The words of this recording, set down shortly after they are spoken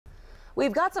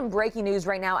We've got some breaking news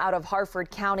right now out of Harford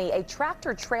County. A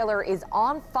tractor trailer is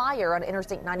on fire on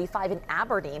Interstate 95 in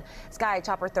Aberdeen. Sky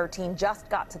Chopper 13 just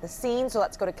got to the scene, so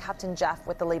let's go to Captain Jeff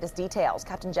with the latest details.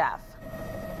 Captain Jeff.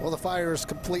 Well, the fire is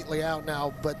completely out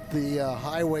now, but the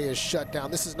highway is shut down.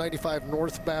 This is 95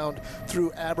 northbound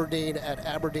through Aberdeen at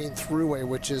Aberdeen Thruway,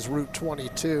 which is Route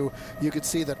 22. You can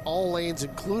see that all lanes,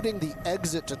 including the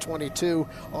exit to 22,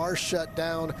 are shut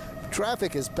down.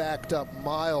 Traffic is backed up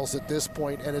miles at this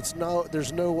point, and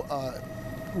there's no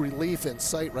relief in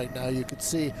sight right now. You can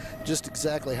see just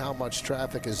exactly how much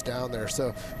traffic is down there.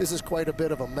 So this is quite a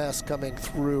bit of a mess coming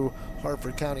through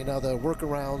Harford County. Now the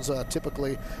workarounds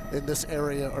typically in this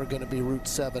area are going to be Route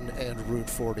 7 and Route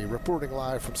 40. Reporting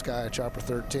live from Sky Chopper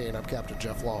 13, I'm Captain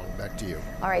Jeff Long. Back to you.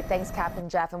 All right, thanks Captain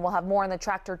Jeff, and we'll have more on the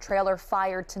tractor trailer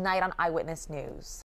fire tonight on Eyewitness News.